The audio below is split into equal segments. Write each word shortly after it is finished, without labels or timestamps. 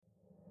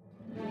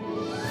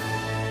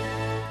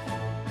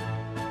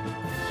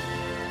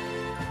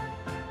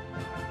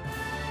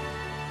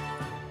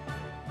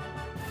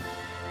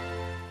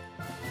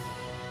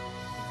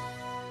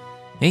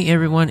Hey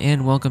everyone,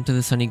 and welcome to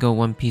the Sunny Go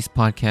One Piece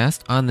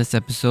podcast. On this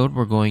episode,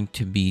 we're going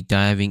to be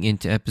diving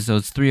into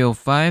episodes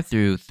 305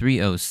 through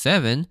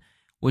 307,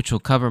 which will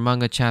cover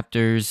manga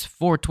chapters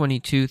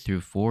 422 through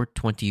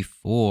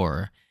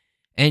 424.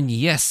 And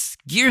yes,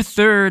 Gear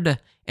Third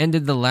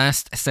ended the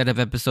last set of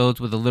episodes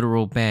with a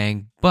literal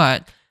bang,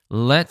 but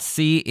let's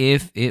see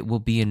if it will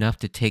be enough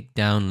to take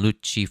down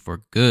Lucci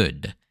for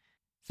good.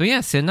 So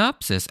yeah,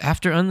 synopsis.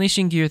 After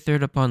unleashing Gear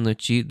Third upon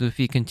Lucci,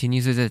 Luffy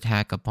continues his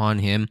attack upon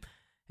him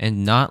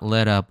and not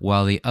let up,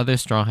 while the other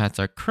Straw Hats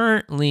are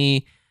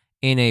currently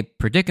in a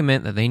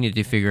predicament that they need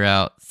to figure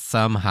out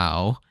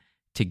somehow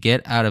to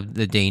get out of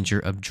the danger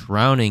of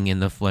drowning in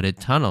the flooded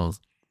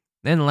tunnels.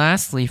 Then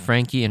lastly,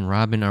 Frankie and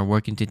Robin are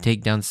working to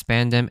take down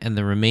Spandam and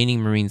the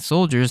remaining Marine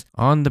soldiers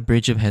on the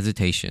Bridge of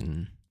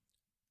Hesitation.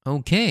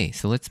 Okay,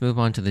 so let's move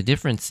on to the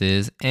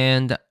differences,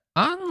 and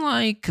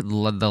unlike the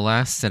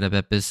last set of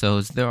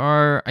episodes, there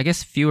are, I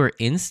guess, fewer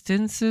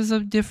instances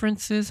of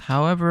differences.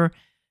 However,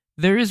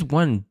 there is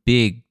one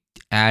big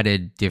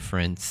added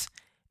difference,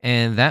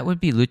 and that would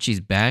be Lucci's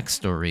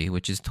backstory,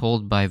 which is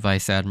told by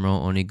Vice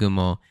Admiral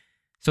Onigumo.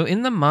 So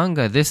in the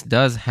manga, this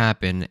does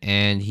happen,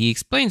 and he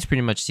explains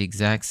pretty much the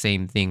exact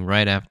same thing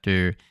right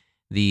after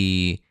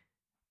the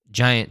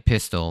giant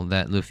pistol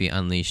that Luffy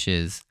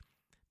unleashes.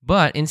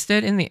 But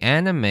instead, in the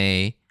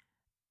anime,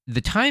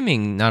 the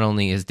timing not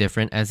only is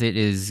different, as it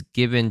is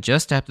given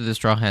just after the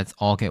Straw Hats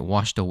all get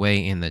washed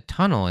away in the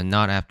tunnel and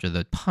not after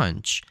the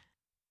punch.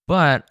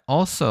 But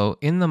also,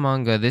 in the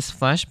manga, this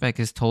flashback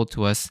is told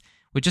to us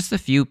with just a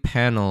few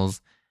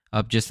panels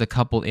of just a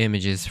couple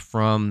images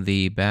from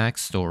the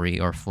backstory,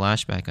 or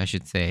flashback, I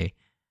should say.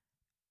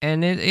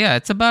 And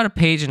it's about a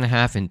page and a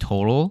half in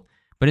total.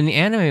 But in the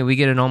anime, we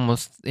get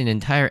an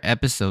entire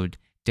episode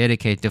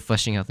dedicated to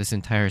fleshing out this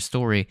entire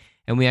story.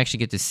 And we actually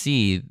get to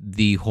see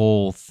the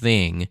whole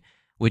thing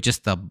with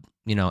just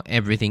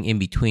everything in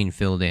between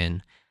filled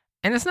in.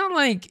 And it's not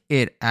like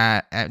it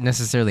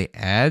necessarily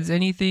adds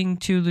anything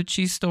to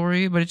Lucci's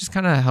story, but it just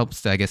kind of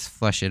helps to, I guess,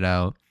 flesh it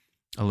out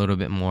a little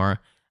bit more.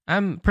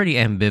 I'm pretty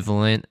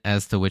ambivalent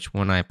as to which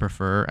one I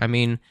prefer. I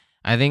mean,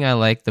 I think I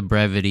like the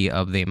brevity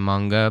of the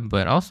manga,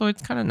 but also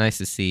it's kind of nice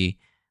to see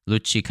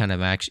Lucci kind of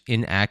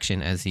in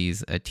action as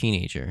he's a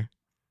teenager.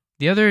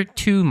 The other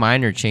two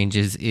minor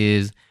changes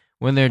is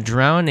when they're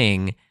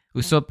drowning,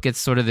 Usopp gets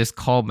sort of this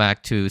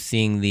callback to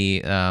seeing the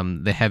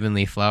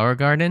Heavenly Flower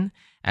Garden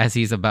as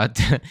he's about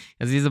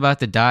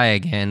to die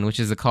again, which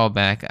is a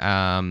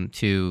callback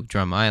to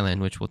Drum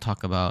Island, which we'll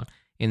talk about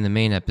in the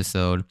main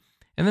episode.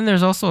 And then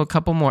there's also a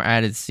couple more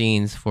added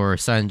scenes for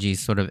Sanji's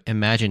sort of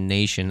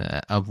imagination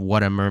of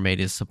what a mermaid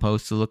is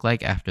supposed to look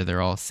like after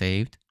they're all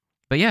saved.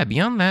 But yeah,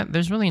 beyond that,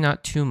 there's really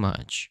not too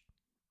much.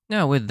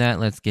 Now with that,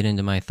 let's get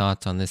into my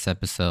thoughts on this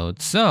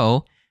episode.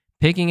 So,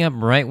 picking up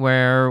right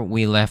where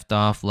we left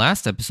off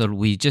last episode,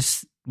 we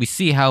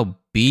see how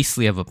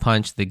beastly of a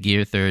punch the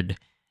Gear Third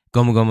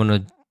Gomu Gomu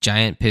no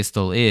giant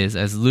pistol is,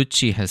 as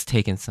Lucci has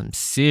taken some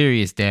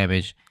serious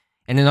damage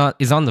and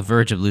is on the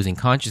verge of losing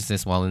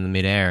consciousness while in the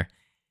midair,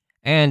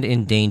 and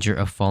in danger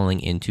of falling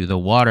into the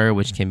water,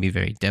 which can be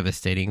very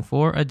devastating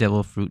for a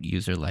Devil Fruit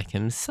user like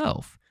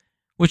himself.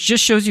 Which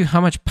just shows you how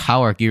much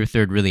power Gear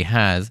Third really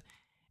has,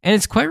 and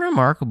it's quite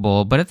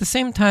remarkable, but at the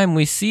same time,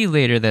 we see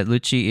later that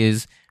Lucci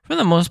is, for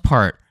the most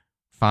part,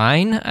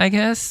 fine, I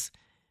guess,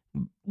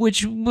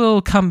 which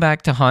will come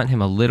back to haunt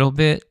him a little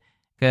bit,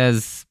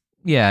 because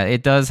yeah,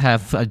 it does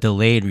have a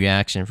delayed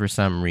reaction for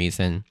some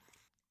reason.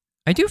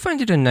 I do find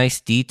it a nice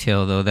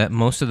detail, though, that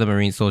most of the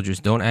Marine soldiers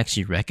don't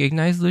actually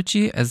recognize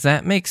Lucci, as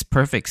that makes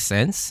perfect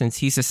sense since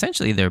he's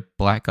essentially their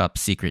Black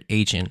Ops secret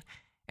agent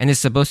and is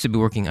supposed to be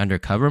working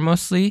undercover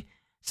mostly,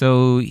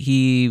 so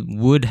he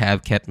would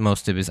have kept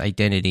most of his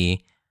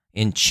identity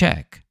in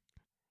check.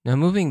 Now,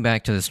 moving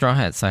back to the Straw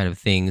Hat side of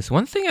things,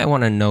 one thing I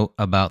want to note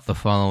about the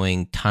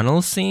following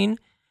tunnel scene,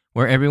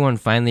 where everyone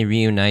finally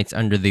reunites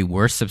under the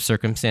worst of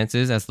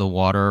circumstances as the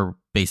water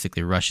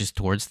basically rushes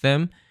towards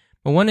them.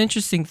 But one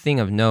interesting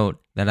thing of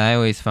note that I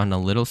always found a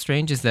little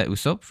strange is that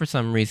Usopp, for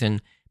some reason,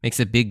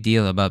 makes a big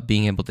deal about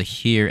being able to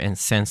hear and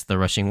sense the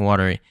rushing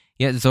water,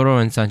 yet Zoro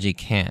and Sanji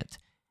can't.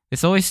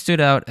 This always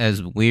stood out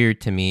as weird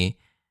to me.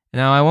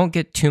 Now, I won't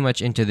get too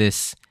much into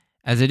this,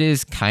 as it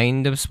is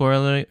kind of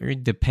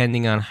spoilery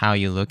depending on how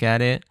you look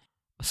at it,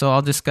 so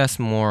I'll discuss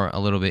more a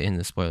little bit in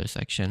the spoiler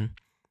section.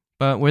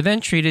 But we're then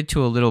treated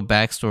to a little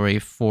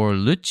backstory for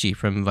Lucci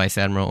from Vice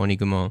Admiral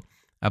Onigumo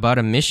about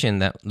a mission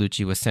that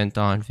Lucci was sent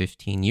on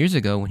 15 years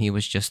ago when he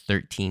was just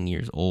 13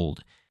 years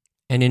old.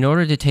 And in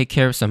order to take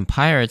care of some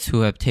pirates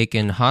who have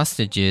taken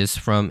hostages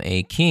from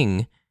a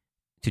king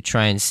to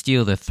try and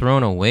steal the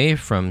throne away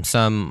from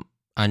some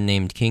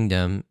unnamed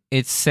kingdom,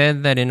 it's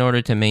said that in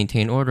order to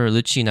maintain order,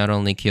 Lucci not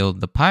only killed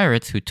the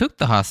pirates who took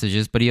the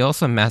hostages, but he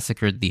also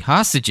massacred the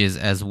hostages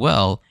as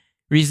well,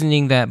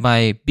 reasoning that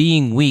by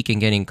being weak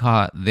and getting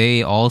caught,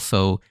 they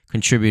also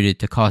contributed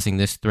to causing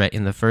this threat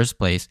in the first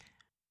place.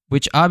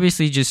 Which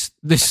obviously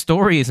this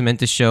story is meant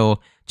to show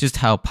just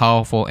how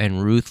powerful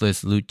and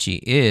ruthless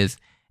Lucci is,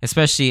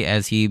 especially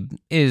as he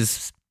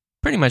is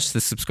pretty much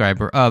the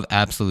subscriber of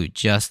Absolute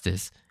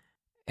Justice.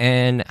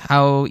 And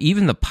how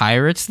even the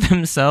pirates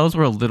themselves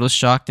were a little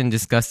shocked and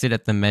disgusted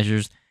at the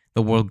measures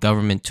the world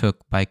government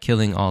took by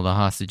killing all the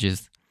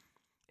hostages.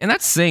 And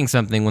that's saying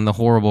something when the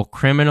horrible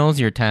criminals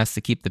you're tasked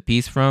to keep the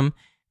peace from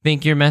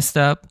think you're messed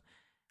up.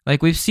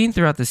 Like we've seen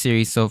throughout the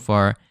series so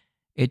far,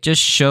 it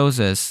just shows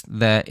us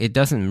that it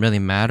doesn't really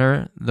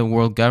matter, the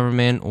world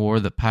government or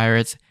the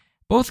pirates.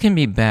 Both can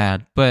be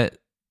bad, but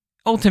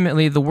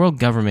ultimately the world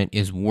government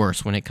is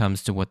worse when it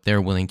comes to what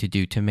they're willing to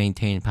do to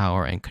maintain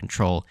power and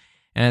control.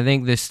 And I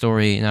think this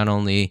story not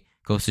only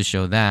goes to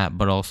show that,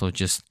 but also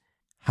just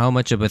how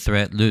much of a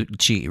threat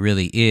Lucci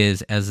really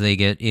is as they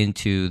get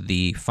into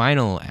the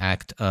final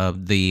act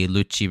of the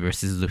Lucci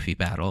versus Luffy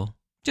battle.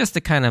 Just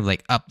to kind of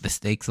like up the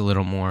stakes a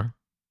little more.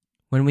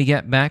 When we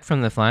get back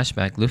from the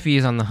flashback, Luffy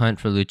is on the hunt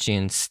for Lucci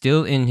and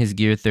still in his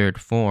Gear 3rd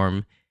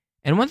form.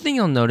 And one thing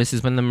you'll notice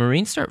is when the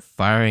Marines start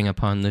firing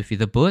upon Luffy,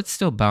 the bullets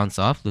still bounce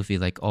off Luffy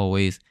like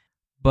always.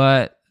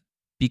 But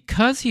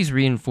because he's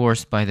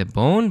reinforced by the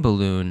bone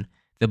balloon,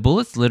 the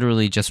bullets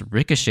literally just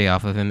ricochet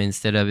off of him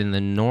instead of in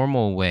the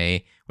normal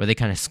way where they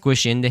kind of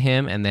squish into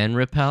him and then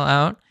repel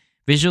out,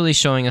 visually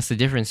showing us the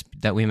difference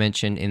that we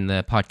mentioned in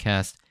the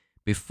podcast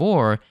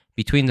before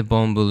between the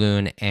bone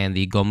balloon and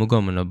the Gomu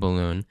Gomu no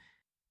balloon.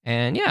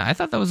 And yeah, I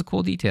thought that was a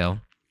cool detail.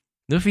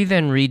 Luffy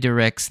then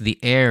redirects the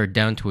air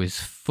down to his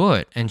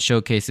foot and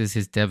showcases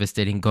his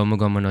devastating Gomu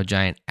Gomu no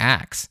giant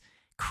axe,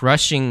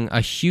 crushing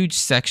a huge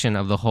section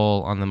of the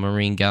hull on the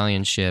Marine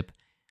galleon ship.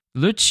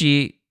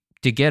 Lucci,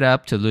 to get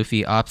up to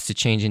Luffy, opts to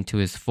change into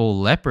his full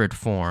leopard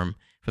form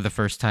for the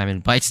first time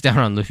and bites down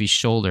on Luffy's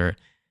shoulder.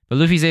 But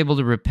Luffy's able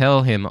to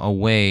repel him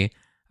away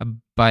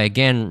by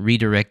again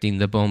redirecting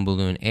the bone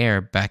balloon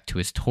air back to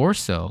his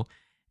torso,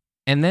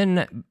 and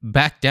then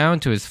back down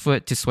to his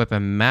foot to swipe a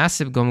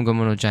massive Gomu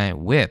Gomu no giant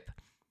whip.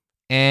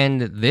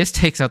 And this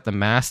takes out the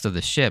mast of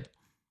the ship.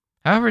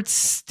 However, it's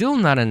still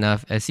not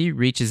enough as he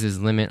reaches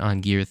his limit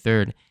on Gear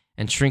 3rd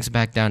and shrinks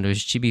back down to his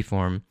chibi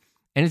form.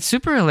 And it's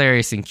super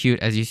hilarious and cute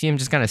as you see him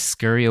just kind of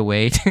scurry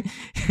away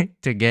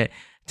to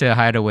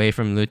hide away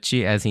from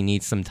Lucci as he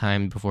needs some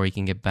time before he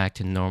can get back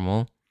to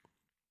normal.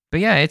 But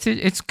yeah,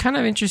 it's kind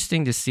of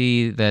interesting to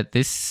see that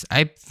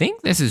I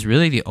think this is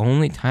really the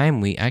only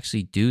time we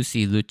actually do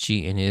see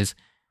Lucci in his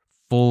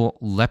full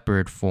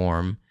leopard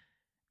form.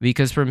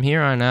 Because from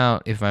here on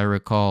out, if I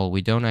recall,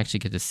 we don't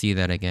actually get to see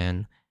that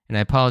again. And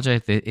I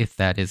apologize if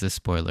that is a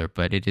spoiler,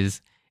 but it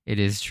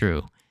is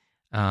true.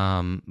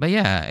 But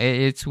yeah,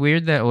 it's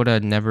weird that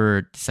Oda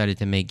never decided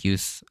to make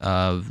use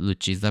of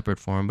Lucci's leopard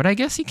form. But I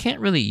guess he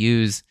can't really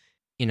use,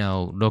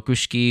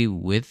 Rokushiki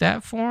with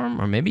that form.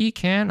 Or maybe he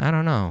can, I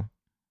don't know.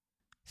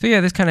 So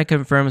yeah, this kind of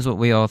confirms what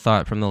we all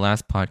thought from the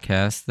last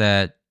podcast,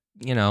 that,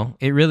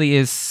 it really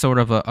is sort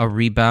of a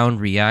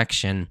rebound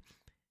reaction,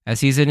 as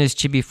he's in his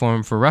chibi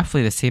form for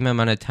roughly the same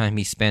amount of time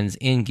he spends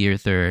in Gear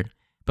 3rd.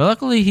 But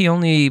luckily, he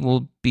only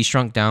will be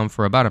shrunk down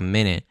for about a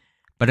minute.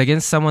 But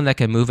against someone that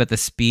can move at the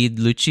speed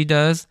Lucci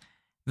does,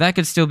 that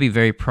could still be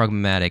very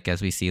problematic,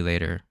 as we see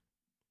later.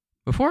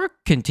 Before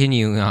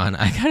continuing on,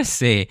 I gotta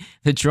say,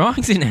 the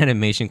drawings and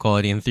animation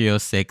quality in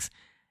 306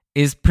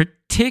 is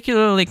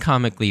particularly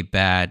comically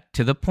bad,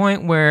 to the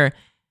point where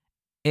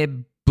it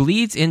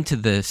bleeds into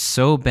the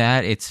so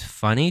bad it's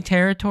funny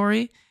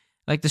territory.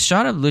 Like the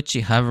shot of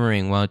Lucci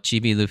hovering while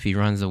Chibi Luffy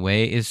runs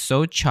away is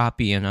so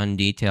choppy and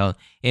undetailed,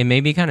 it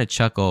made me kind of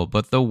chuckle.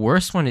 But the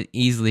worst one is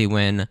easily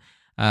when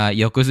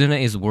Yokozuna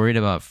is worried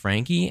about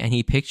Franky and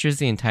he pictures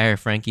the entire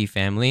Franky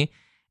family,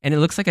 and it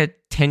looks like a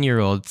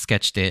 10-year-old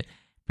sketched it.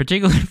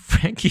 Particularly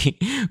Franky,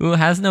 who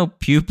has no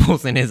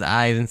pupils in his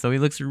eyes, and so he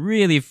looks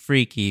really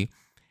freaky.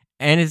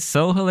 And it's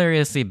so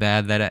hilariously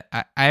bad that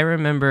I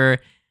remember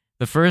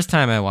the first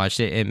time I watched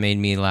it, it made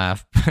me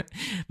laugh.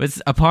 But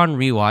upon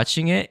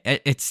rewatching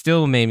it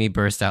still made me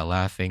burst out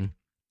laughing.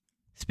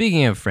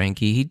 Speaking of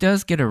Franky, he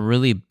does get a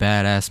really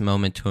badass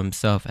moment to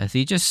himself as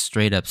he just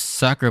straight up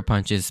sucker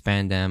punches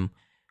Spandam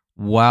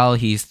while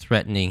he's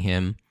threatening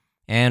him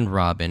and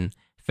Robin.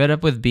 Fed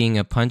up with being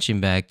a punching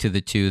bag to the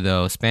two,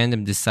 though,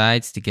 Spandam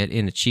decides to get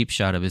in a cheap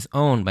shot of his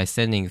own by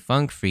sending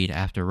Funkfried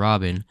after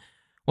Robin.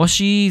 Well,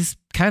 she's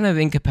kind of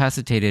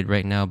incapacitated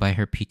right now by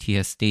her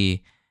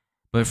PTSD,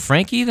 but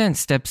Franky then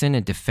steps in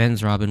and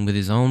defends Robin with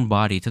his own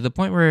body to the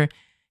point where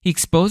he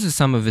exposes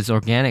some of his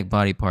organic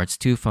body parts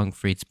to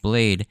Funkfried's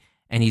blade,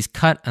 and he's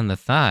cut on the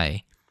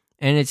thigh.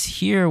 And it's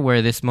here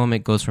where this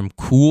moment goes from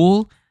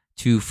cool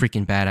to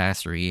freaking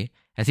badassery,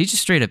 as he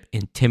just straight up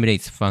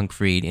intimidates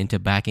Funkfried into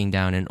backing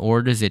down and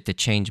orders it to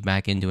change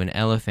back into an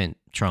elephant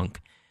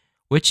trunk,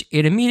 which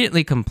it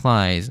immediately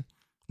complies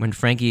when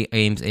Franky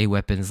aims a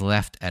weapon's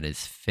left at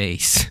his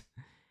face.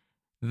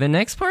 The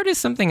next part is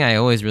something I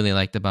always really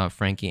liked about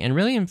Franky and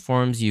really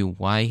informs you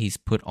why he's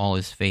put all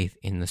his faith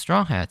in the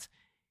Straw Hats.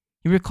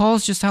 He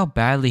recalls just how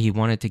badly he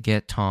wanted to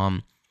get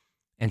Tom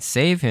and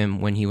save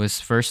him when he was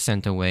first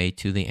sent away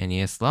to the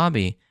NES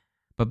lobby.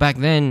 But back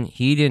then,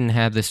 he didn't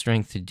have the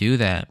strength to do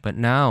that. But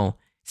now,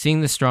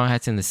 seeing the Straw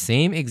Hats in the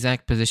same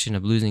exact position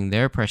of losing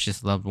their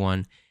precious loved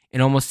one in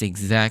almost the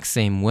exact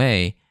same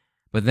way,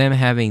 but them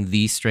having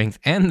the strength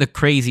and the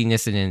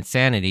craziness and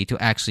insanity to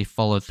actually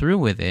follow through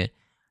with it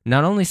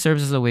not only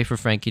serves as a way for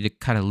Frankie to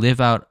kind of live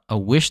out a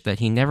wish that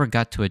he never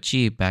got to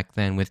achieve back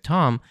then with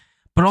Tom,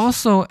 but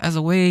also as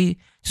a way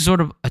to sort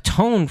of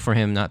atone for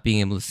him not being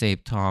able to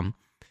save Tom,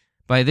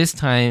 by this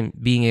time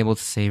being able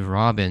to save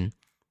Robin.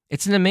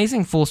 It's an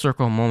amazing full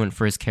circle moment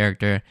for his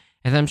character,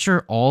 as I'm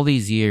sure all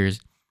these years,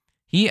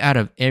 he out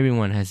of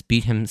everyone has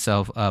beat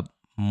himself up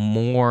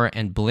more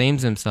and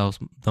blames himself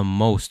the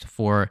most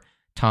for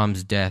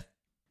Tom's death.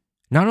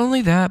 Not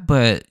only that,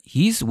 but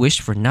he's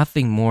wished for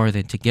nothing more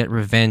than to get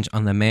revenge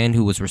on the man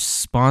who was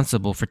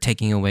responsible for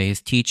taking away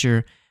his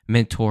teacher,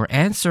 mentor,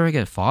 and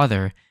surrogate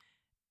father,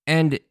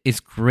 and is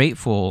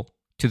grateful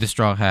to the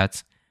Straw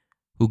Hats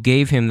who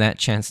gave him that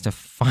chance to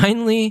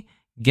finally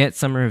get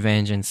some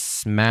revenge and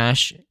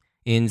smash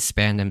in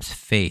Spandam's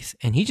face.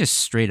 And he just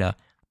straight up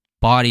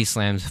body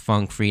slams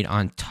Funk Freed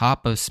on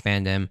top of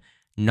Spandam,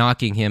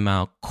 knocking him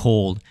out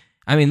cold.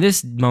 I mean,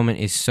 this moment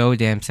is so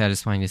damn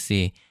satisfying to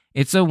see.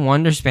 It's a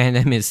wonder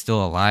Spandam is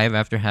still alive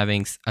after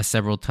having a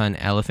several-ton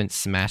elephant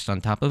smashed on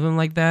top of him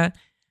like that,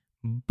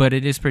 but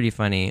it is pretty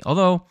funny.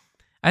 Although,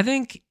 I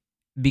think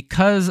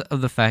because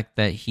of the fact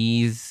that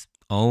he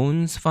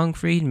owns Funk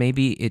Freed,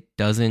 maybe it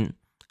doesn't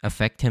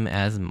affect him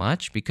as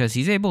much because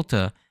he's able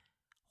to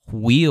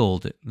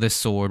wield the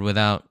sword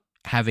without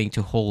having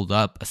to hold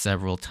up a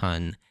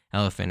several-ton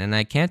elephant. And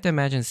I can't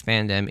imagine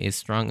Spandam is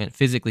strong and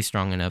physically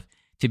strong enough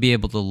to be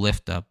able to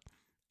lift up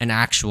an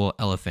actual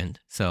elephant.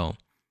 So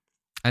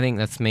I think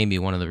that's maybe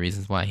one of the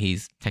reasons why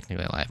he's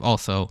technically alive.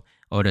 Also,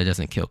 Oda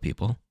doesn't kill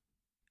people.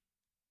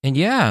 And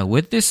yeah,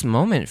 with this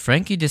moment,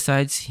 Frankie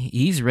decides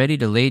he's ready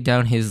to lay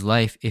down his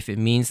life if it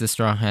means the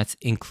Straw Hats,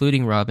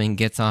 including Robin,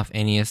 gets off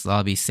Enies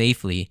Lobby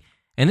safely.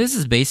 And this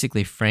is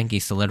basically Frankie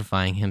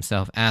solidifying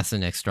himself as the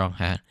next Straw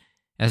Hat,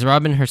 as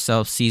Robin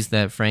herself sees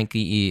that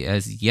Frankie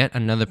as yet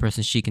another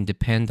person she can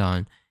depend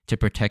on to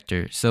protect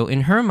her. So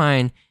in her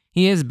mind,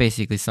 he is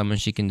basically someone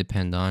she can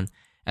depend on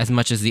as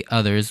much as the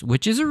others,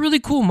 which is a really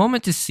cool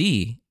moment to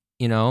see,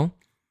 you know?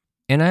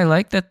 And I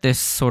like that this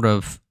sort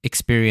of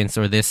experience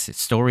or this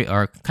story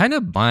arc kind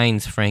of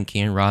binds Frankie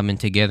and Robin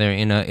together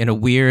in a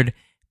weird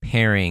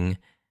pairing.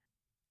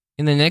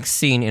 In the next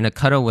scene, in a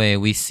cutaway,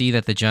 we see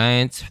that the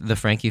Giants, the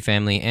Frankie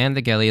family, and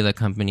the Galila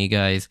Company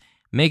guys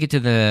make it to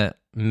the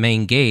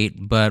main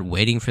gate, but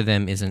waiting for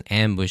them is an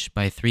ambush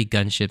by 3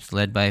 gunships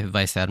led by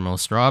Vice Admiral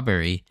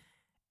Strawberry.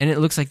 And it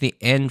looks like the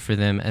end for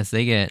them as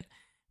they get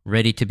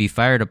ready to be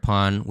fired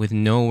upon with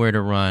nowhere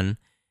to run.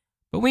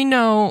 But we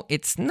know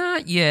it's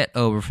not yet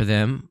over for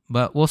them,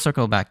 but we'll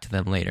circle back to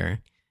them later,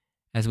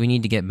 as we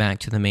need to get back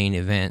to the main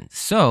event.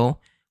 So,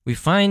 we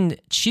find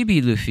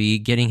Chibi Luffy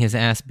getting his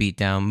ass beat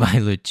down by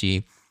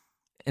Lucci.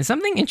 And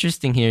something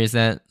interesting here is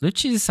that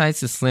Lucci decides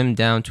to slim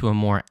down to a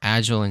more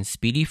agile and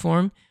speedy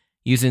form,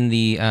 using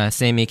the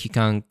Seimei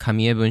Kikan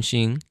Kamiya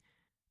Bunshin,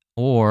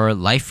 or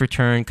Life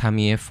Return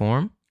Kamiya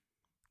form.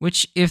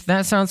 Which, if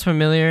that sounds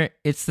familiar,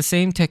 it's the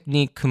same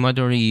technique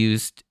Kumadori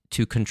used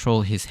to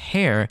control his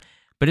hair,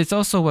 but it's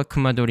also what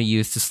Kumadori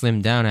used to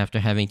slim down after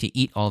having to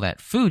eat all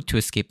that food to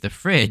escape the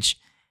fridge.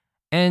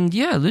 And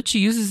yeah, Lucci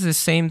uses the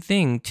same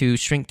thing to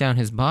shrink down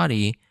his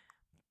body,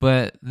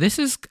 but this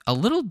is a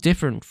little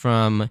different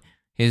from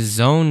his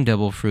Zone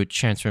Double Fruit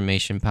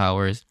transformation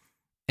powers,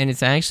 and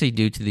it's actually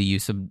due to the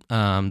use of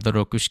the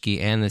Rokushiki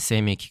and the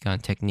Seimei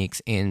Kikan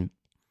techniques in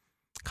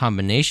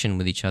combination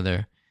with each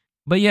other.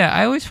 But yeah,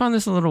 I always found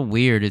this a little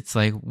weird. It's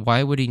like,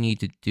 why would he need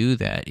to do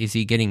that? Is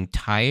he getting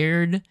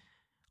tired?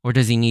 Or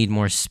does he need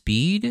more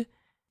speed?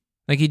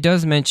 Like, he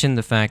does mention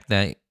the fact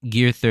that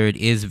Gear Third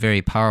is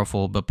very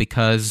powerful, but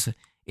because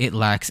it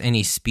lacks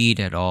any speed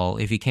at all,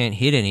 if he can't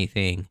hit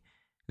anything,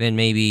 then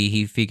maybe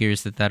he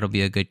figures that that'll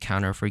be a good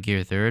counter for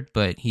Gear Third,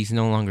 but he's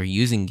no longer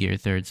using Gear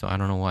Third, so I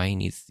don't know why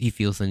he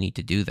feels the need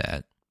to do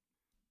that.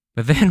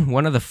 But then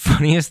one of the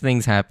funniest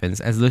things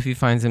happens as Luffy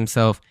finds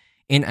himself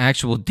in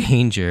actual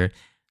danger.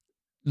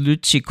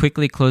 Lucci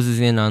quickly closes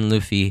in on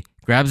Luffy,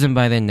 grabs him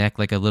by the neck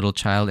like a little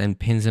child, and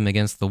pins him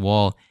against the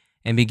wall,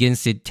 and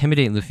begins to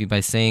intimidate Luffy by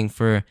saying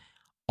for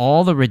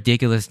all the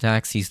ridiculous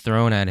attacks he's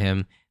thrown at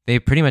him,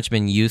 they've pretty much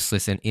been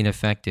useless and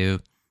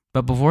ineffective.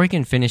 But before he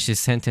can finish his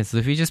sentence,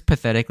 Luffy just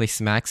pathetically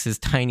smacks his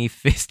tiny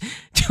fist,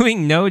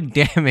 doing no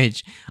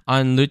damage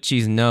on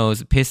Lucci's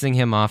nose, pissing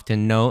him off to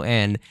no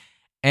end.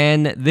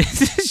 And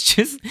this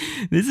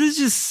is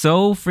just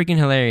so freaking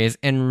hilarious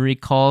and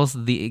recalls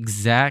the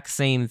exact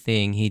same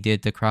thing he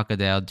did to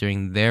Crocodile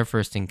during their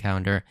first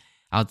encounter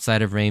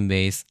outside of Rain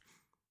Base.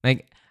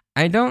 Like,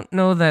 I don't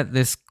know that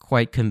this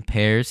quite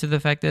compares to the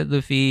fact that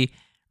Luffy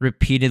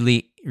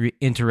repeatedly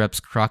interrupts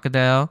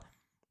Crocodile,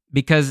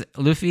 because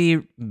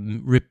Luffy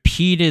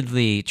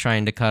repeatedly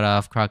trying to cut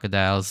off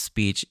Crocodile's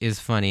speech is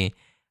funny,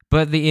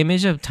 but the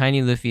image of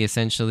Tiny Luffy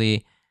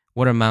essentially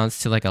what amounts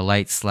to like a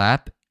light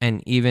slap,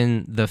 and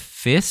even the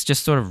fist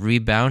just sort of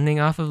rebounding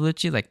off of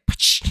Lucci, like,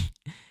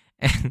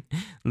 and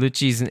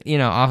Lucci's,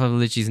 off of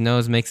Lucci's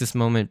nose makes this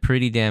moment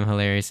pretty damn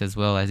hilarious as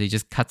well, as he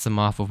just cuts him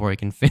off before he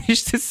can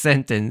finish the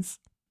sentence.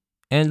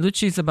 And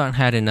Lucci's about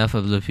had enough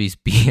of Luffy's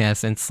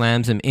BS and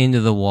slams him into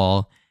the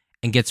wall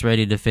and gets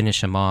ready to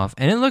finish him off.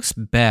 And it looks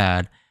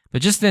bad,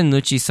 but just then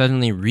Lucci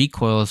suddenly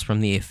recoils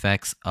from the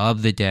effects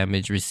of the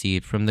damage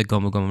received from the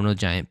Gomu Gomu no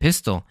giant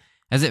pistol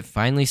as it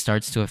finally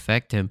starts to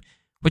affect him,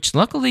 which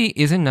luckily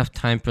is enough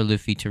time for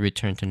Luffy to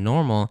return to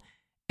normal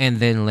and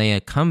then lay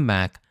a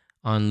comeback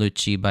on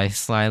Lucci by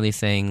slyly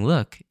saying,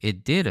 "Look,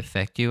 it did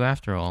affect you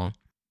after all."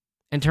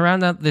 And to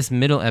round out this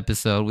middle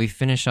episode, we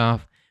finish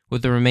off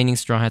with the remaining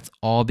Straw Hats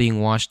all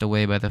being washed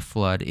away by the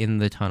flood in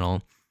the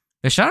tunnel.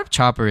 The shot of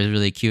Chopper is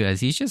really cute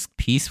as he's just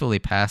peacefully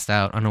passed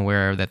out,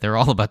 unaware that they're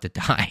all about to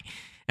die.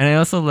 And I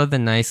also love the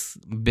nice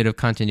bit of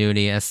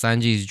continuity as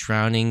Sanji's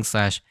drowning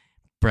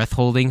 / breath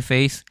holding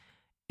face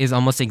is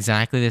almost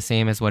exactly the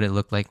same as what it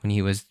looked like when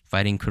he was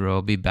fighting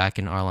Kurobi back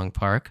in Arlong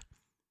Park.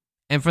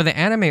 And for the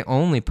anime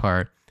only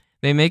part,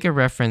 they make a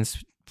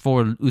reference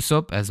for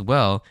Usopp as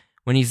well.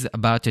 When he's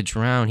about to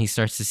drown, he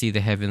starts to see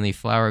the Heavenly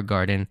Flower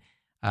Garden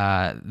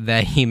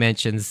that he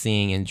mentions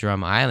seeing in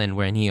Drum Island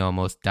when he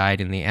almost died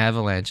in the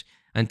avalanche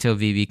until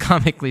Vivi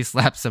comically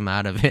slaps him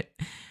out of it.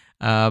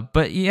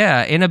 But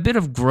yeah, in a bit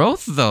of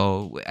growth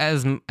though,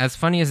 as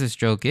funny as this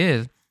joke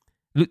is,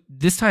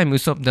 this time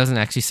Usopp doesn't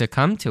actually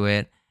succumb to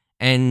it,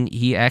 and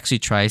he actually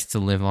tries to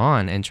live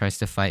on and tries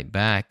to fight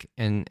back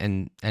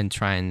and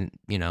try and,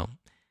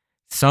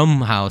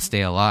 somehow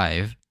stay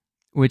alive.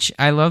 Which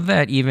I love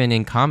that even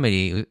in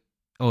comedy,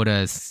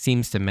 Oda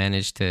seems to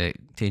manage to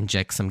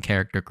inject some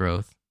character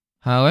growth.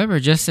 However,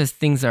 just as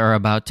things are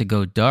about to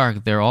go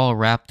dark, they're all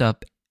wrapped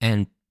up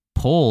and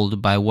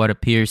pulled by what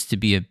appears to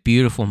be a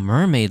beautiful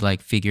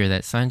mermaid-like figure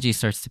that Sanji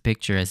starts to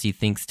picture as he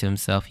thinks to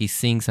himself he's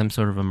seeing some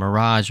sort of a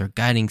mirage or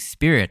guiding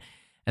spirit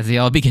as they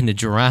all begin to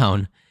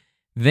drown.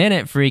 Then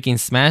it freaking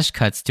smash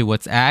cuts to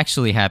what's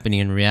actually happening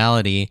in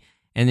reality,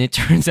 and it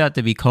turns out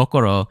to be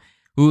Kokoro,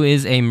 who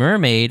is a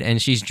mermaid,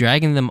 and she's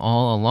dragging them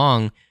all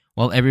along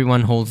while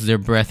everyone holds their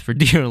breath for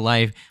dear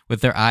life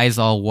with their eyes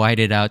all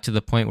whited out to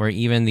the point where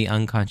even the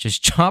unconscious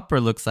Chopper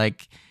looks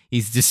like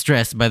he's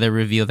distressed by the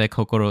reveal that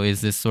Kokoro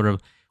is this sort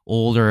of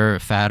older,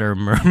 fatter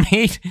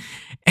mermaid.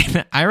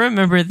 And I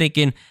remember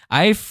thinking,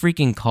 I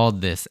freaking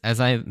called this, as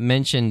I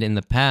mentioned in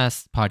the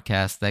past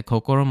podcast, that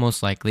Kokoro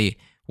most likely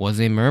was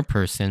a mer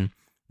person,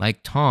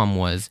 like Tom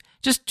was,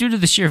 just due to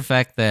the sheer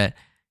fact that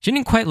she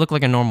didn't quite look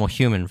like a normal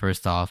human,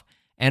 first off,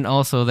 and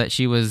also that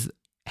she was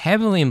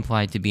heavily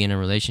implied to be in a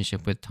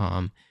relationship with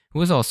Tom, who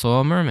was also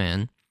a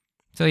merman.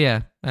 So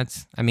yeah,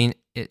 it's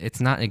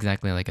not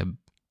exactly like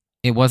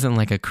it wasn't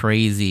like a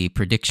crazy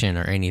prediction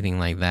or anything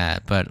like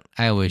that, but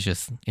I always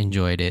just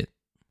enjoyed it.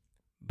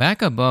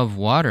 Back above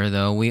water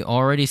though, we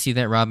already see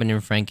that Robin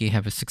and Frankie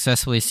have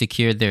successfully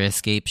secured their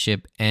escape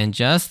ship, and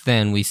just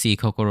then we see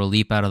Kokoro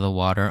leap out of the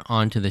water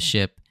onto the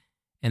ship,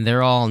 and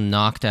they're all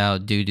knocked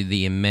out due to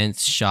the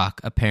immense shock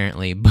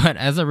apparently, but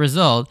as a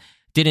result,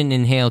 didn't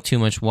inhale too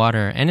much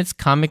water, and it's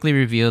comically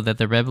revealed that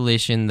the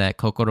revelation that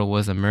Kokoro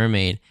was a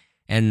mermaid,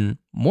 and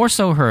more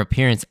so her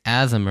appearance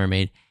as a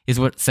mermaid, is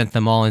what sent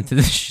them all into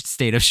this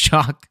state of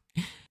shock.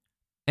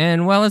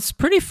 And while it's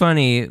pretty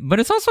funny, but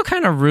it's also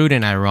kind of rude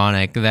and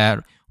ironic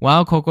that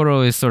while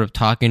Kokoro is sort of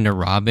talking to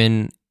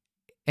Robin,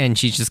 and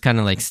she's just kind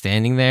of like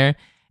standing there,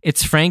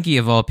 it's Frankie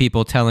of all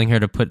people telling her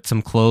to put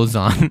some clothes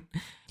on.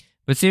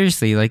 But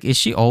seriously, like, is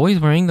she always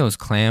wearing those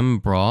clam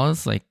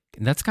bras? Like,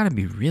 that's got to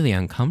be really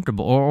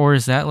uncomfortable. Or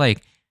is that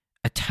like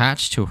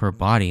attached to her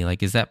body?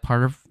 Like, is that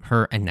part of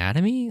her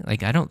anatomy?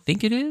 Like, I don't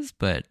think it is,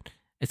 but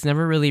it's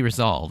never really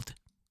resolved.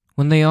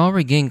 When they all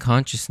regain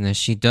consciousness,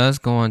 she does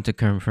go on to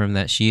confirm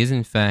that she is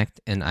in fact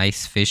an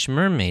ice fish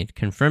mermaid,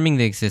 confirming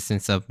the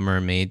existence of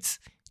mermaids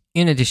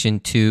in addition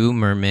to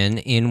mermen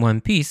in One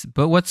Piece.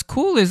 But what's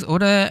cool is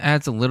Oda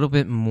adds a little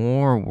bit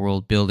more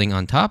world building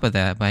on top of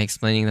that by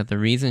explaining that the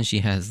reason she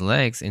has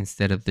legs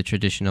instead of the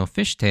traditional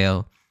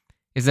fishtail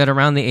is that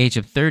around the age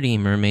of 30,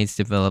 mermaids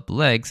develop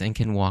legs and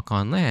can walk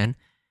on land,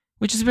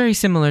 which is very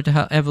similar to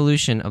how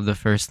evolution of the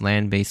first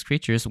land-based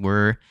creatures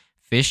were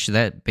fish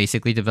that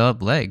basically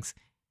develop legs.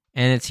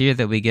 And it's here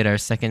that we get our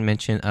second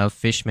mention of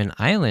Fishman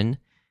Island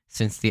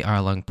since the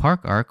Arlong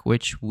Park arc,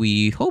 which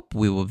we hope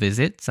we will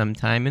visit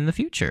sometime in the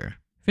future.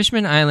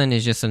 Fishman Island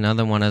is just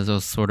another one of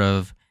those sort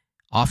of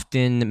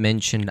often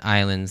mentioned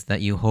islands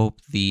that you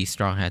hope the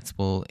Straw Hats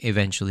will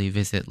eventually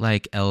visit,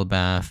 like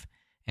Elbaf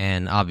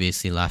and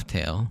obviously Laugh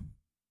Tale.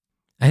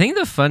 I think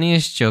the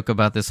funniest joke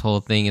about this whole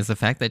thing is the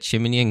fact that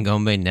Chimney and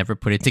Gombe never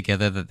put it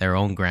together that their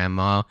own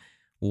grandma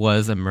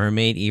was a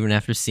mermaid, even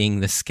after seeing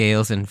the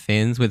scales and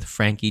fins, with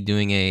Frankie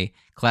doing a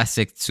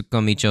classic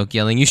Tsukomi joke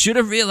yelling, "You should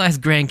have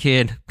realized,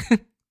 grandkid."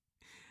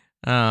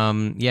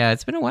 Yeah,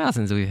 it's been a while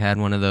since we've had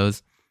one of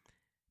those.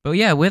 But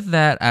yeah, with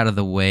that out of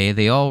the way,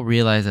 they all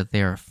realize that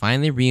they are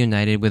finally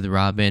reunited with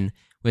Robin,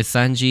 with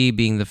Sanji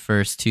being the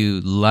first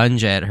to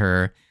lunge at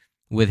her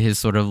with his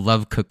sort of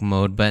love cook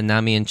mode, but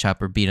Nami and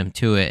Chopper beat him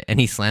to it, and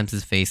he slams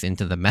his face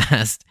into the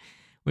mast,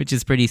 which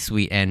is pretty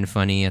sweet and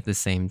funny at the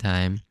same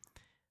time.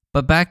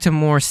 But back to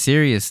more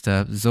serious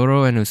stuff,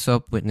 Zoro and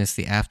Usopp witness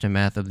the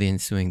aftermath of the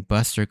ensuing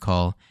Buster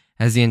Call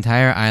as the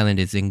entire island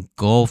is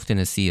engulfed in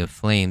a sea of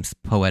flames,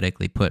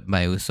 poetically put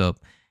by Usopp.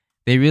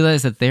 They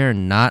realize that they are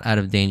not out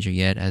of danger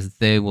yet, as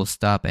they will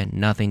stop at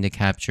nothing to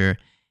capture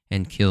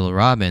and kill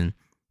Robin.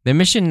 Their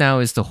mission now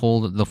is to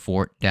hold the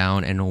fort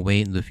down and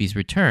await Luffy's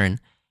return.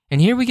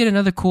 And here we get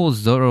another cool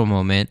Zoro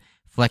moment,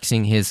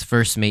 flexing his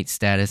first mate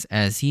status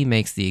as he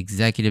makes the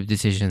executive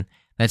decision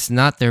that's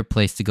not their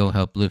place to go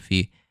help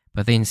Luffy,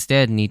 but they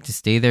instead need to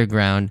stay their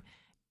ground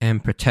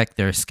and protect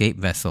their escape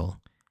vessel.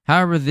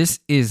 However, this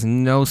is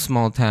no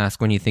small task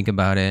when you think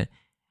about it,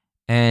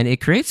 and it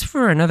creates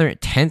for another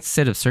tense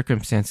set of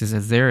circumstances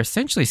as they're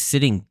essentially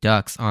sitting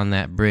ducks on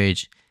that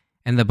bridge,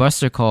 and the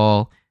Buster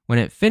Call, when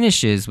it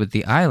finishes with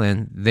the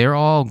island, they're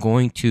all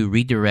going to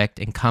redirect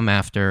and come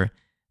after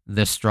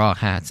the Straw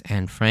Hats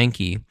and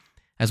Franky,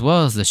 as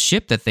well as the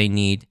ship that they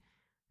need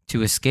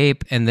to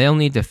escape, and they'll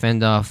need to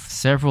fend off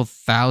several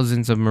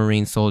thousands of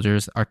Marine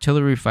soldiers,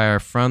 artillery fire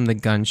from the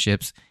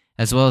gunships,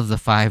 as well as the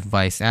 5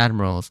 Vice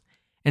Admirals.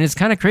 And it's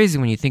kind of crazy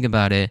when you think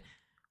about it,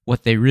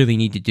 what they really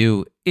need to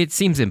do. It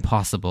seems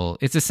impossible.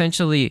 It's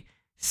essentially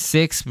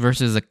 6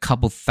 versus a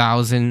couple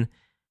thousand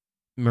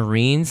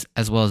Marines,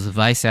 as well as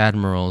Vice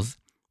Admirals.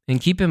 And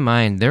keep in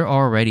mind, they're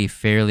already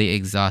fairly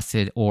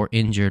exhausted or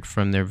injured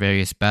from their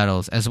various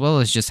battles, as well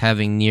as just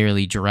having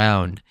nearly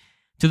drowned,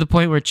 to the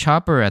point where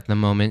Chopper at the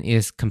moment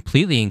is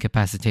completely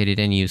incapacitated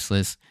and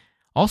useless.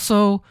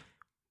 Also,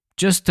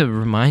 just to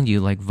remind you,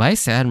 like,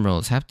 Vice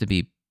Admirals have to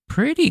be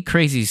pretty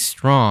crazy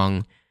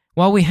strong.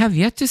 While we have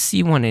yet to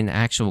see one in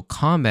actual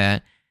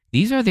combat,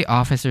 these are the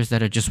officers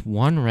that are just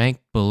one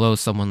rank below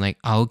someone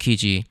like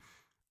Aokiji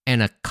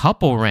and a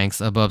couple ranks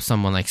above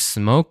someone like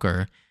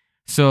Smoker.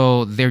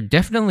 So they're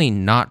definitely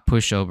not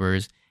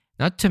pushovers.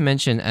 Not to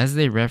mention, as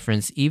they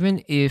reference,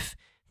 even if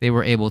they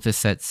were able to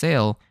set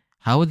sail,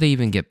 how would they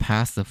even get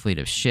past the fleet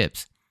of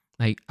ships?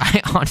 Like,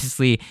 I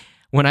honestly,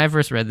 when I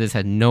first read this,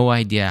 had no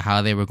idea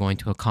how they were going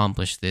to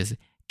accomplish this,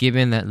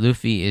 given that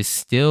Luffy is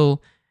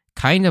still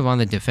kind of on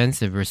the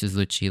defensive versus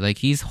Lucci. Like,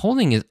 he's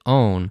holding his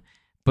own,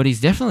 but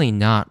he's definitely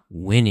not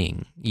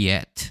winning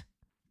yet.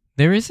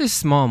 There is a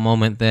small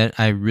moment that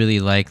I really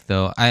like,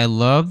 though. I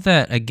love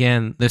that,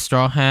 again, the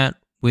Straw Hat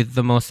with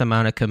the most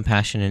amount of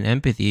compassion and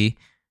empathy,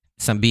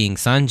 some being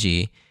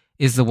Sanji,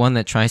 is the one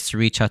that tries to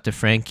reach out to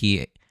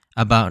Franky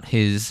about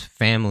his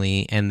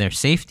family and their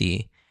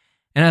safety.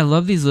 And I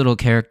love these little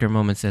character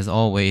moments as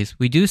always.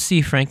 We do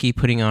see Franky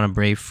putting on a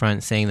brave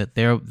front, saying that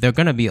they're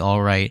going to be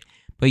all right,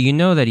 but you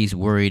know that he's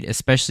worried,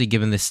 especially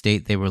given the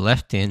state they were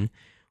left in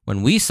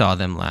when we saw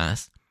them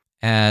last.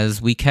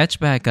 As we catch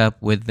back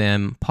up with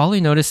them,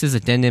 Polly notices a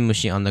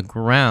Dendemushi on the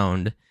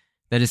ground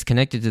that is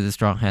connected to the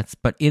Straw Hats,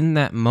 but in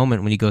that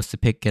moment when he goes to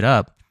pick it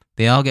up,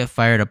 they all get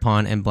fired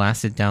upon and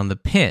blasted down the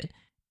pit.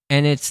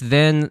 And it's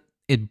then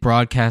it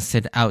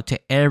broadcasted out to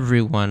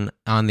everyone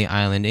on the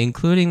island,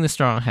 including the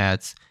Straw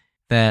Hats,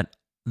 that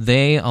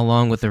they,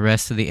 along with the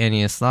rest of the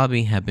NES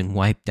lobby, have been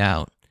wiped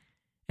out.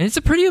 And it's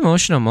a pretty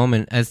emotional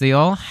moment as they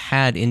all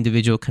had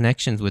individual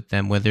connections with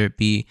them, whether it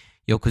be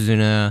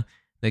Yokozuna,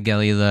 the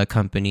Galila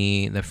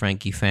Company, the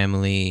Franky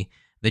family,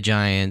 the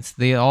Giants.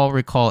 They all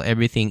recall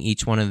everything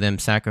each one of them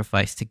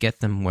sacrificed to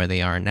get them where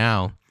they are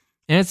now.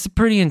 And it's a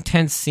pretty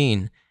intense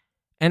scene.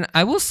 And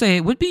I will say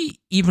it would be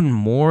even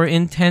more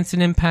intense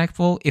and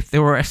impactful if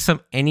there were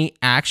any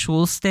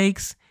actual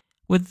stakes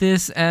with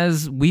this,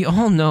 as we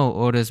all know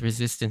Oda's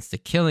resistance to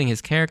killing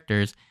his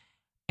characters,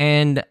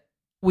 and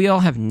we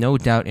all have no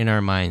doubt in our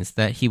minds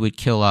that he would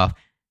kill off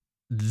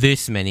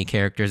this many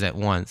characters at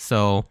once.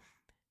 So,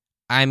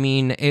 I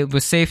mean, it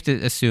was safe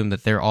to assume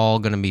that they're all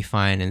going to be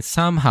fine and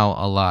somehow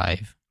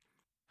alive.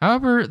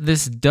 However,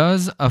 this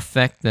does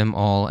affect them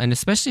all, and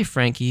especially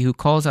Franky, who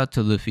calls out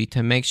to Luffy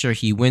to make sure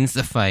he wins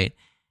the fight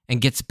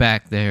and gets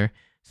back there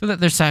so that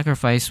their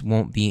sacrifice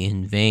won't be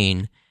in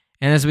vain.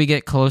 And as we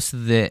get close to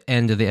the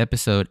end of the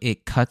episode,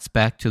 it cuts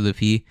back to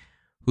Luffy,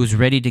 who's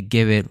ready to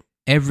give it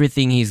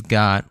everything he's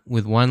got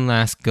with one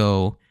last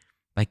go,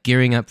 like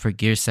gearing up for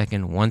Gear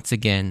Second once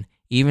again,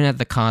 even at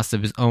the cost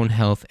of his own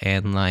health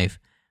and life.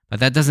 But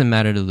that doesn't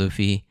matter to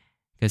Luffy,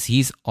 because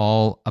he's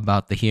all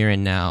about the here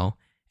and now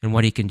and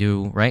what he can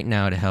do right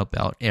now to help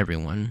out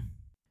everyone.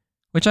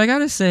 Which I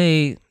gotta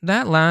say,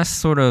 that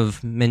last sort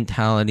of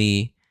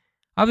mentality,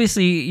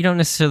 obviously you don't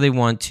necessarily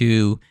want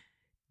to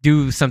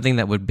do something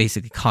that would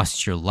basically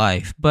cost your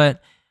life,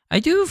 but I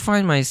do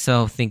find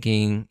myself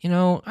thinking,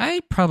 I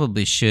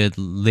probably should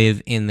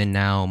live in the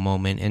now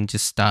moment and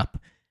just stop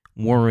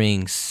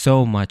worrying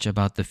so much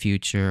about the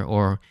future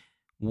or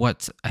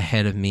what's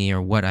ahead of me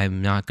or what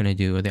I'm not going to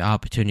do or the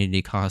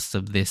opportunity costs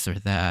of this or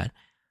that.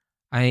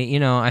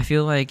 I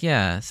feel like,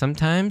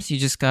 sometimes you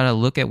just got to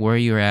look at where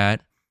you're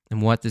at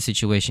and what the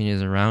situation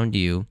is around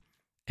you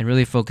and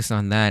really focus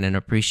on that and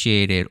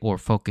appreciate it, or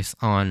focus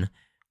on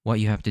what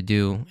you have to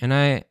do.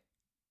 And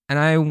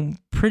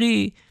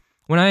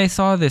when I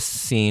saw this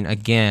scene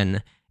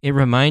again, it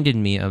reminded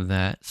me of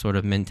that sort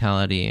of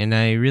mentality. And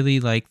I really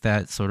like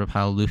that sort of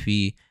how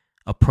Luffy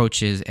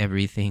approaches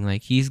everything.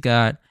 Like, he's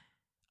got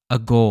a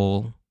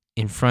goal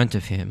in front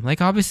of him.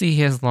 Like, obviously,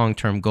 he has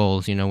long-term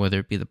goals, whether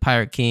it be the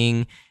Pirate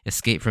King,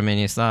 escape from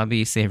Enies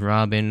Lobby, save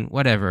Robin,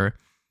 whatever.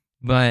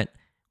 But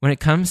when it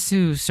comes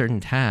to certain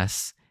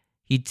tasks,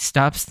 he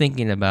stops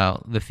thinking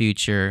about the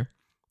future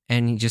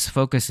and he just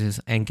focuses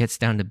and gets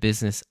down to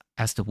business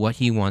as to what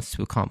he wants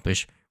to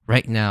accomplish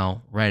right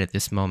now, right at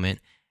this moment,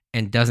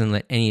 and doesn't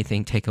let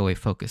anything take away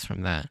focus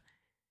from that.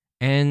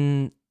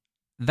 And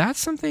that's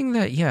something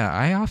that,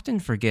 I often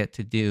forget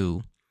to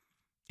do.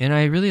 And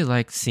I really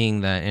like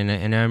seeing that.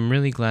 And I'm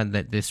really glad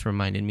that this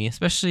reminded me,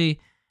 especially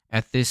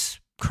at this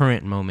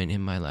current moment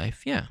in my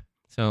life. Yeah.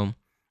 So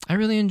I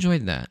really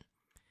enjoyed that.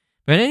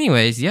 But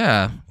anyways,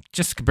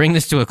 just to bring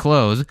this to a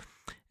close.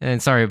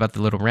 And sorry about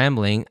the little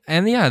rambling.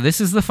 And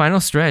this is the final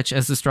stretch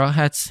as the Straw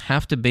Hats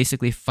have to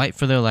basically fight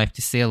for their life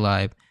to stay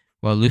alive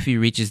while Luffy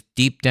reaches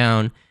deep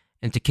down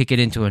and to kick it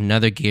into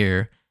another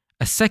gear.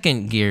 A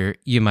second gear,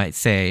 you might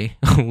say,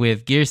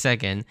 with Gear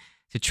Second,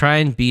 to try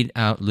and beat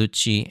out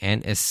Lucci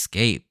and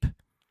escape.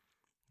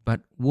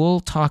 But we'll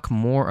talk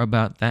more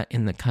about that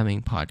in the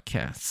coming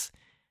podcasts.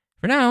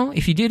 For now,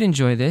 if you did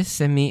enjoy this,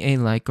 send me a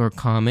like or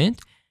comment.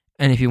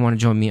 And if you want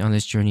to join me on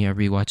this journey of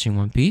rewatching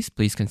One Piece,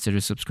 please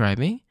consider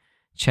subscribing.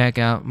 Check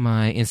out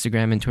my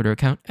Instagram and Twitter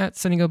account at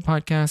Sunnygo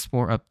Podcast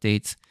for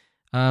updates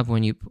of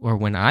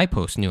when I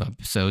post new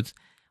episodes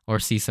or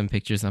see some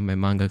pictures of my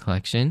manga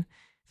collection.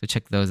 So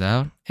check those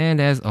out.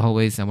 And as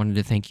always, I wanted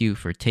to thank you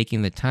for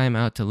taking the time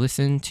out to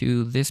listen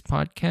to this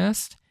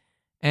podcast.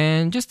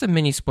 And just a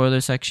mini spoiler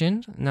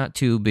section, not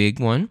too big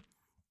one,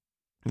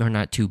 or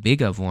not too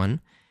big of one.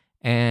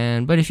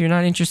 But if you're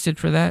not interested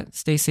for that,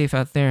 stay safe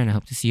out there, and I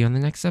hope to see you on the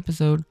next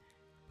episode.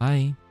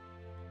 Bye.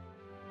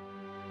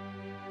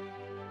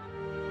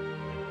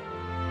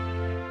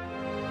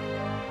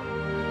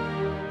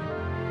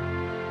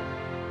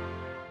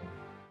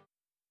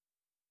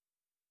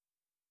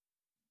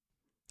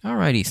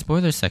 Alrighty,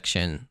 spoiler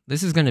section.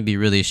 This is going to be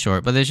really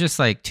short, but there's just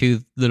like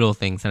two little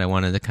things that I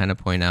wanted to kind of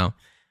point out.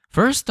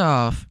 First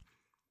off,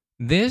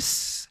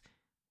 this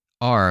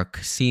arc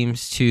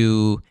seems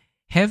to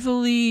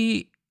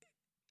heavily,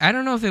 I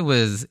don't know if it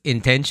was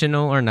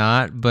intentional or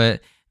not, but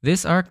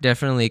this arc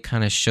definitely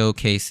kind of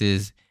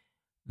showcases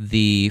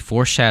the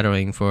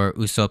foreshadowing for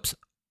Usopp's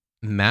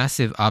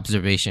massive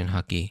observation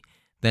haki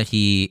that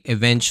he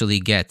eventually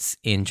gets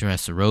in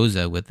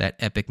Dressrosa with that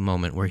epic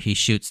moment where he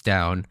shoots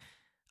down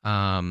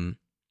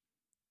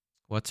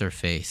what's her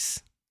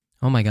face?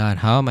 Oh my god,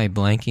 how am I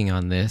blanking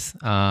on this?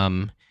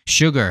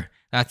 Sugar.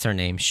 That's her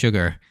name,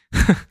 Sugar.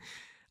 With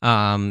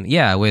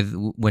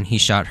when he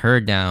shot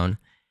her down.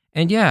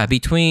 And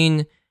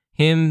between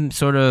him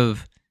sort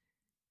of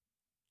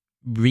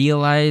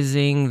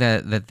realizing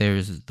that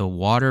there's the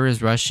water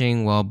is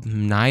rushing while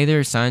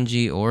neither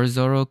Sanji or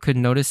Zoro could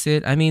notice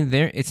it. I mean,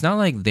 it's not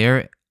like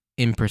they're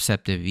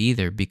imperceptive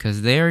either,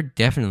 because they're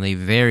definitely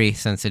very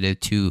sensitive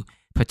to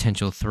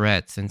potential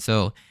threats. And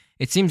so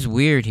it seems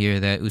weird here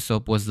that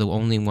Usopp was the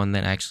only one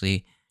that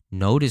actually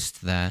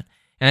noticed that.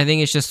 And I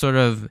think it's just sort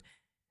of,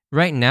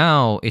 right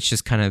now, it's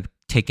just kind of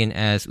taken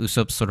as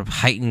Usopp's sort of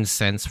heightened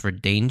sense for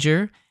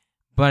danger.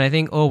 But I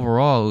think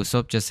overall,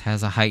 Usopp just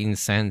has a heightened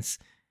sense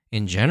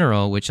in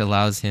general, which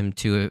allows him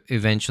to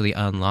eventually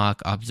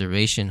unlock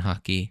observation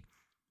haki,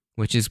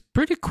 which is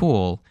pretty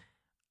cool.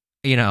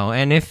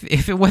 And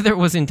if whether it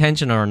was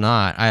intentional or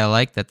not, I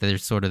like that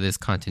there's sort of this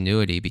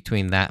continuity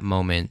between that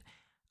moment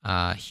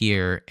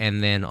here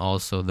and then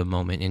also the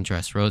moment in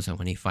Dressrosa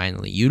when he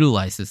finally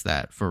utilizes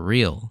that for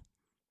real.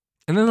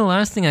 And then the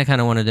last thing I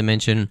kind of wanted to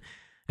mention,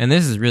 and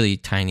this is really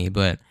tiny,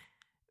 but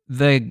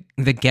the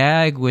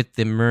gag with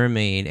the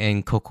mermaid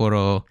and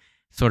Kokoro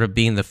sort of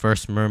being the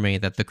first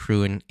mermaid that the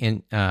crew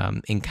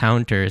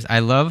encounters. I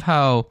love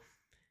how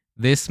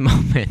this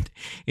moment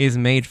is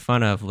made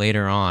fun of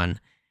later on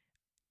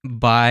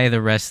by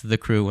the rest of the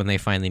crew when they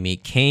finally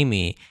meet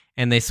Kami,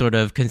 and they sort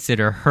of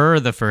consider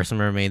her the first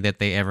mermaid that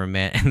they ever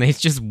met, and they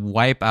just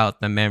wipe out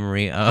the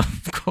memory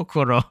of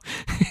Kokoro.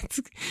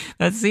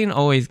 That scene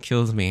always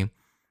kills me.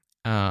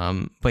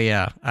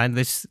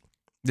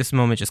 This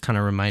moment just kind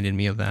of reminded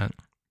me of that.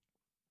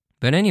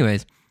 But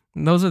anyways,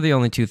 those are the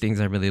only two things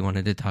I really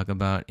wanted to talk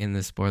about in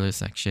the spoiler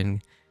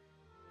section.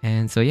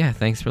 And so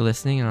thanks for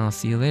listening, and I'll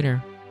see you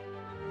later.